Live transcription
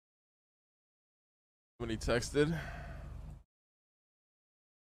Somebody texted.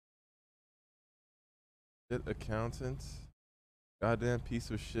 Shit accountant. Goddamn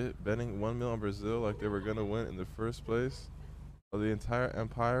piece of shit. Betting 1 mil on Brazil like they were gonna win in the first place. While the entire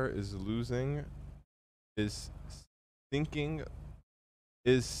empire is losing. Is sinking,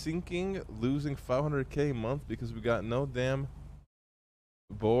 losing 500k a month because we got no damn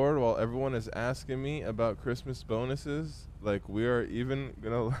board while everyone is asking me about Christmas bonuses. Like we are even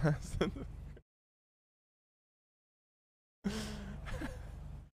gonna last.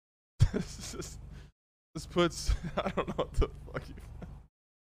 This puts, I don't know what the fuck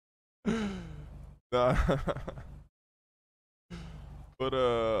you. Nah. But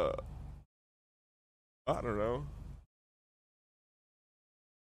I don't know.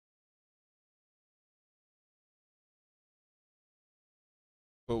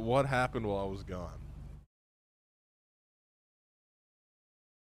 But what happened while I was gone?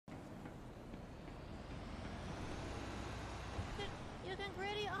 You can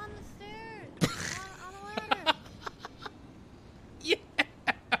gritty on the stairs. on a ladder. Yeah.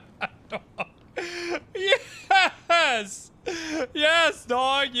 Yes. Yes,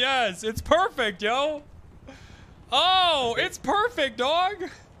 dog. Yes. It's perfect, yo. Oh, it's perfect, dog.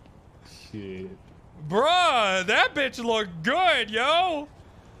 Shit. Bruh, that bitch looked good, yo.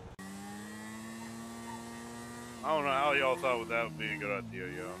 I don't know how y'all thought that would be a good idea,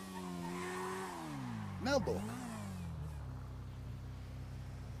 yo. Melbourne.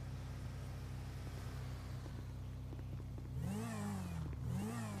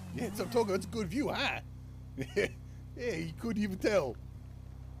 Yeah, so Togo, it's a good view, huh? Yeah, you couldn't even tell.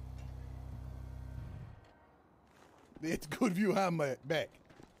 It's a good view, huh, Mac?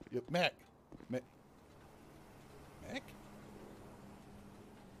 Yep, Mac.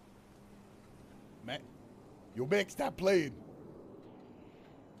 Mac? Yo, Mac, stop playing.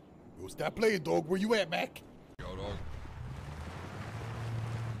 Yo, stop playing, dog. Where you at, Mac? Yo, dog.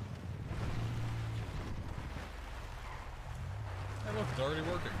 Hey, look, it's already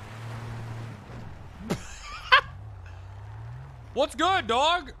working. What's good,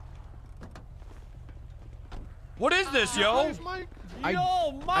 dog? What is this, yo? Yo, Mike.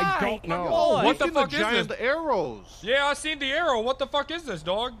 I don't know. Oh, what the fuck is giant this? arrows. Yeah, I seen the arrow. What the fuck is this,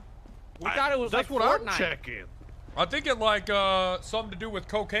 dog? We thought it was That's like what Fortnite. I'm checking. I think it like something to do with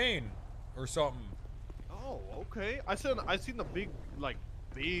cocaine or something. Oh, okay. I seen the big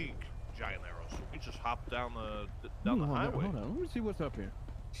giant arrows. We just hop down the highway. Hold on. Let me see what's up here.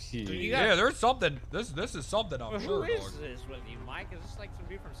 Dude, you Yeah, got, there's something. This is something. I'm well, sure, who is dog. this with you, Mike? Is this like some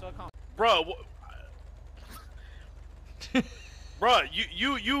dude from Silicon? Bro, bruh,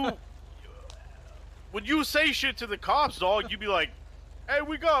 you when you say shit to the cops, dog, you be like, hey,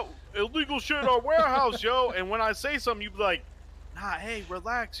 we got illegal shit in our warehouse, yo. And when I say something, you be like, nah, hey,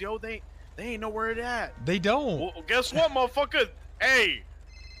 relax, yo. They ain't know where it at. They don't. Well, guess what, motherfucker? Hey,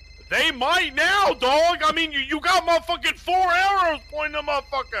 they might now, dog. I mean, you got motherfucking 4 arrows pointing at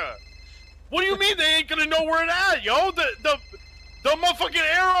motherfucker. What do you mean they ain't gonna know where it at, yo? The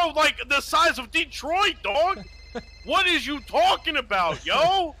motherfucking arrow like the size of Detroit, dog. What is you talking about,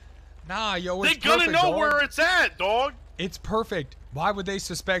 yo? Nah, yo, it's They gonna perfect, know dog. where it's at, dog. It's perfect. Why would they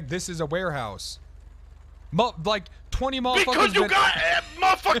suspect this is a warehouse? Like 20 motherfuckers. Because you got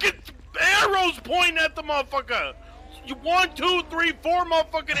motherfucking arrows pointing at the motherfucker. You 1, 2, 3, 4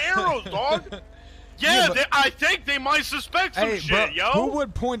 motherfucking arrows, dog. Yeah, but- I think they might suspect some Hey, shit, bro, yo. who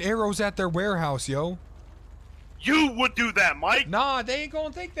would point arrows at their warehouse, yo? You would do that, Mike. Nah, they ain't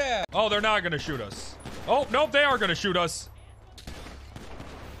gonna think that. Oh, they're not gonna shoot us. Oh, nope, they are gonna shoot us.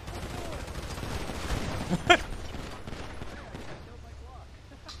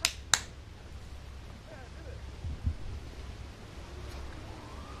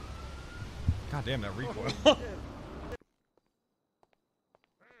 God damn that recoil.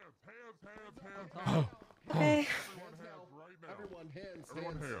 Okay. Everyone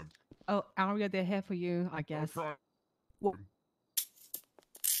hands. Oh, Arya, they're here for you, I guess. Well,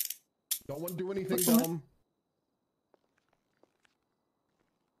 Don't want to do anything What? dumb.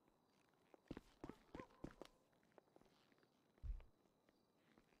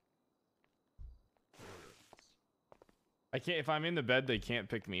 I can't. If I'm in the bed, they can't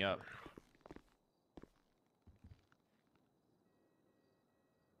pick me up.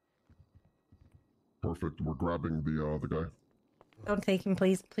 Perfect. We're grabbing the guy. don't take him,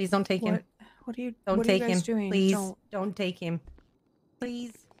 please. Please don't take him. What are you? Don't what are you take guys him. doing? Please don't take him.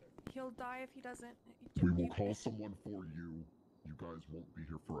 Please. He'll die if he doesn't. We will call someone for you. You guys won't be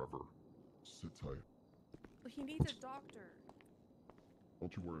here forever. Sit tight. He needs a doctor.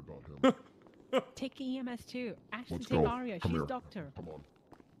 Don't you worry about him. Take EMS too. Ashley, Let's take go. Arya. Come She's here. doctor. Come on.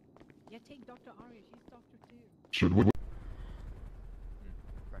 Yeah, take Dr. Arya. She's doctor too. Should we?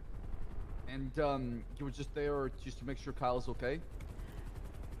 And you were just there just to make sure Kyle's okay?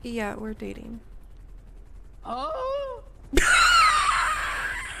 Yeah, we're dating. Oh!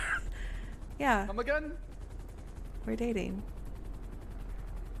 Yeah, Come again? we're dating.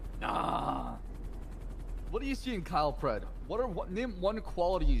 Nah. What do you see in Kyle Pred? Name one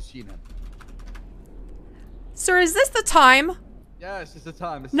quality you see in him. Sir, is this the time? Yes, it's the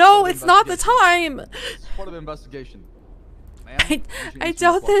time. No, it's not the time. It's part of the investigation. Ma'am, I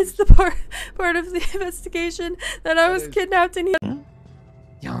doubt that it's the part of the investigation that I was kidnapped and he.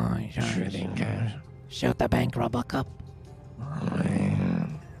 Shoot the bank, Robocop.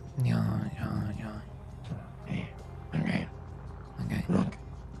 Okay. Look,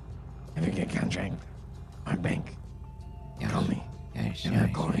 if you get contract or bank, call me. Yes, and I'll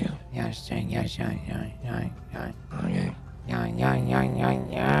call you. Yes. Okay.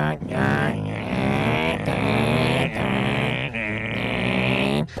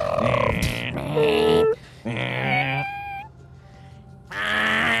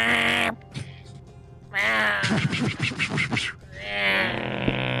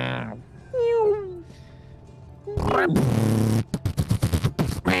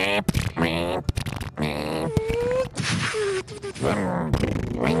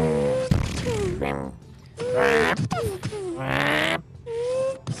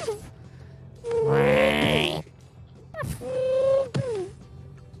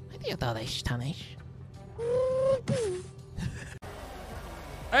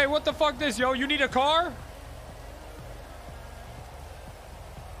 Hey, what the fuck this, yo? You need a car?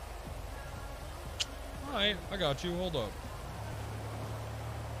 Alright, I got you. Hold up.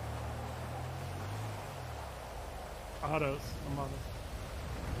 Autos. I'm autos.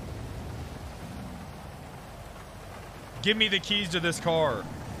 Give me the keys to this car.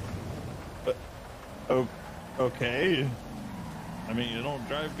 Oh, okay. I mean, you don't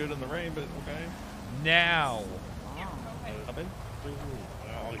drive good in the rain, but okay. Now. Come in.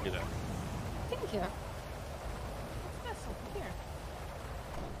 I'll get out. Thank you.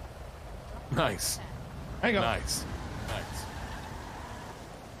 Nice. Hang on. Nice.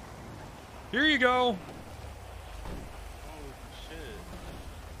 Here you go. Shit.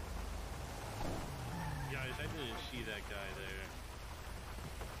 Guys, I didn't see that guy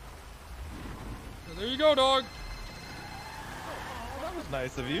there. There you go, dog. That was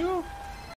nice of you.